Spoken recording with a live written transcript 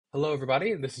Hello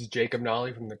everybody, this is Jacob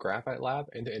Nolly from the Graphite Lab,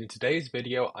 and in today's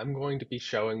video I'm going to be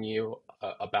showing you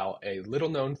about a little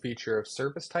known feature of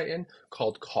ServiceTitan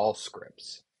called call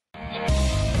scripts.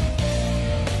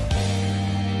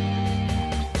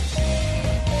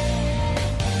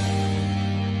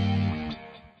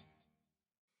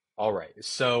 Alright,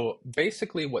 so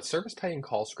basically what ServiceTitan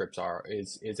call scripts are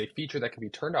is a feature that can be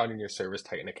turned on in your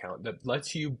ServiceTitan account that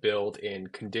lets you build in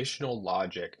conditional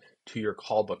logic to your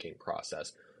call booking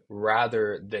process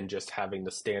rather than just having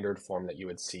the standard form that you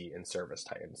would see in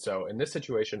ServiceTitan. So in this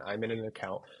situation, I'm in an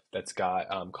account that's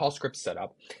got call scripts set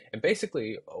up. And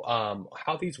basically,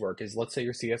 how these work is, let's say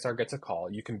your CSR gets a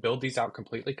call. You can build these out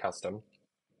completely custom.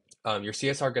 Your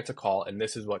CSR gets a call, and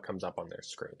this is what comes up on their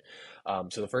screen.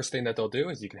 So the first thing that they'll do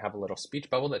is you can have a little speech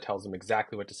bubble that tells them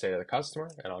exactly what to say to the customer,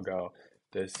 and I'll go,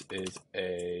 this is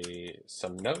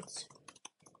some notes,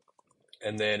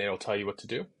 and then it'll tell you what to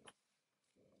do.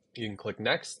 You can click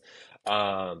next,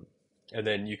 and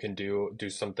then you can do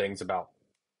some things about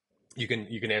you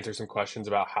can answer some questions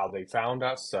about how they found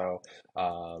us. So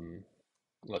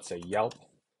let's say Yelp.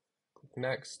 Click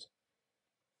next.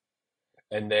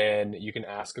 And then you can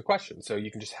ask a question. So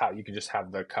you can just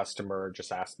have the customer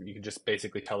just ask. You can just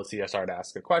basically tell the CSR to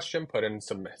ask a question, put in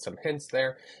some hints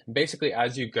there. And basically,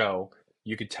 as you go,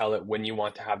 you could tell it when you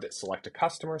want to have it select a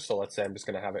customer. So let's say I'm just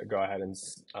going to have it go ahead and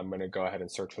I'm going to go ahead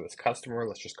and search for this customer.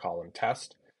 Let's just call him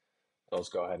Test. So let's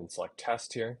go ahead and select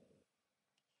Test here.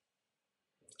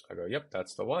 I'll go, yep,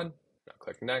 that's the one. I'll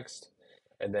click next.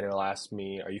 And then it'll ask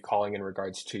me, are you calling in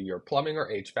regards to your plumbing or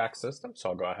HVAC system? So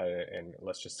I'll go ahead and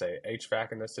let's just say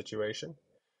HVAC in this situation.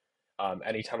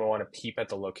 Anytime I want to peep at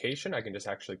the location, I can just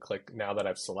actually click, now that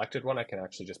I've selected one, I can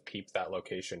actually just peep that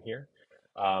location here.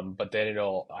 But then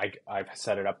I've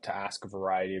set it up to ask a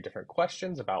variety of different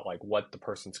questions about like what the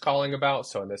person's calling about.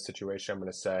 So in this situation, I'm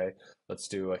going to say, let's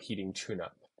do a heating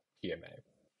tune-up, PMA.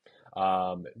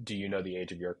 Do you know the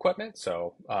age of your equipment?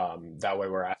 So that way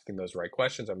we're asking those right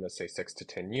questions. I'm going to say 6 to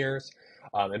 10 years.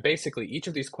 And basically each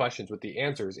of these questions with the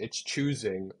answers, it's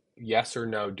choosing yes or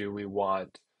no. Do we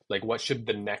want, like, what should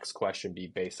the next question be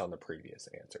based on the previous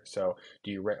answer? So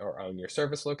do you rent or own your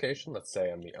service location? Let's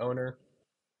say I'm the owner.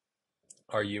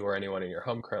 Are you or anyone in your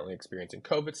home currently experiencing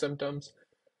COVID symptoms?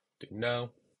 Do no,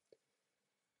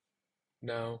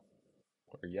 no,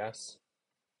 or yes.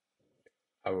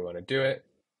 How we want to do it.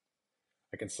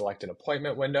 I can select an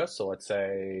appointment window. So let's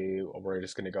say we're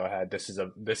just going to go ahead. This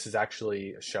is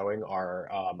actually showing our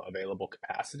available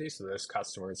capacity. So this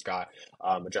customer's got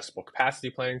adjustable capacity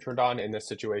planning turned on. In this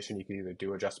situation, you can either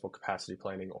do adjustable capacity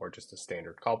planning or just a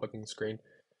standard call booking screen.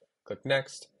 Click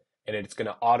next, and it's going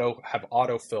to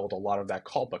auto filled a lot of that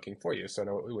call booking for you.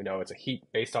 So we know it's a heat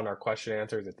based on our question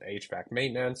answers. It's HVAC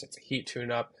maintenance. It's a heat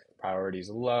tune up. Priority is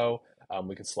low.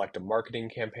 We can select a marketing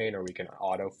campaign, or we can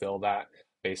auto fill that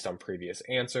based on previous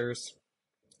answers,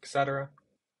 etc.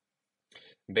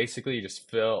 Basically, you just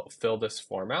fill this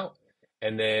form out,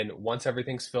 and then once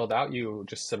everything's filled out, you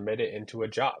just submit it into a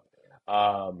job.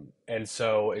 And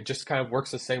so it just kind of works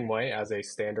the same way as a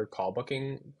standard call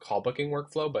booking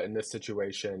workflow, but in this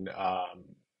situation,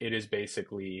 it is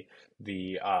basically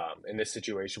the in this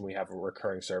situation we have a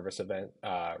recurring service event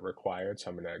required.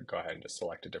 So I'm going to go ahead and just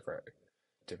select a different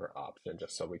option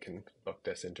just so we can book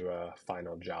this into a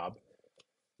final job.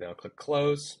 Now click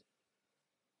close.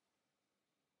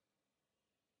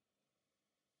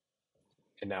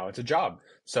 And now it's a job.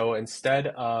 So instead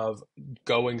of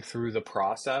going through the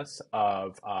process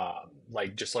of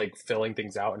like filling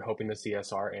things out and hoping the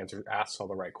CSR asks all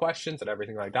the right questions and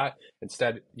everything like that,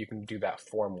 instead you can do that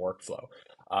form workflow.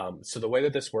 So the way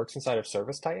that this works inside of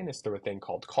ServiceTitan is through a thing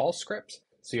called call scripts.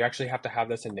 So you actually have to have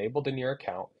this enabled in your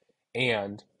account.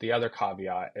 And the other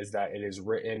caveat is that it is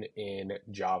written in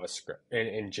JavaScript,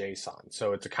 in JSON.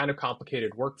 So it's a kind of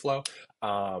complicated workflow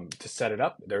to set it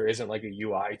up. There isn't like a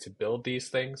UI to build these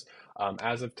things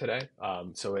as of today.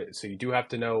 So you do have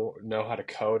to know how to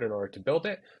code in order to build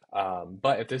it.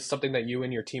 But if this is something that you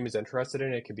and your team is interested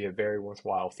in, it could be a very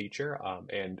worthwhile feature.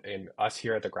 And us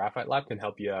here at the Graphite Lab can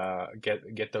help you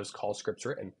get those call scripts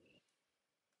written.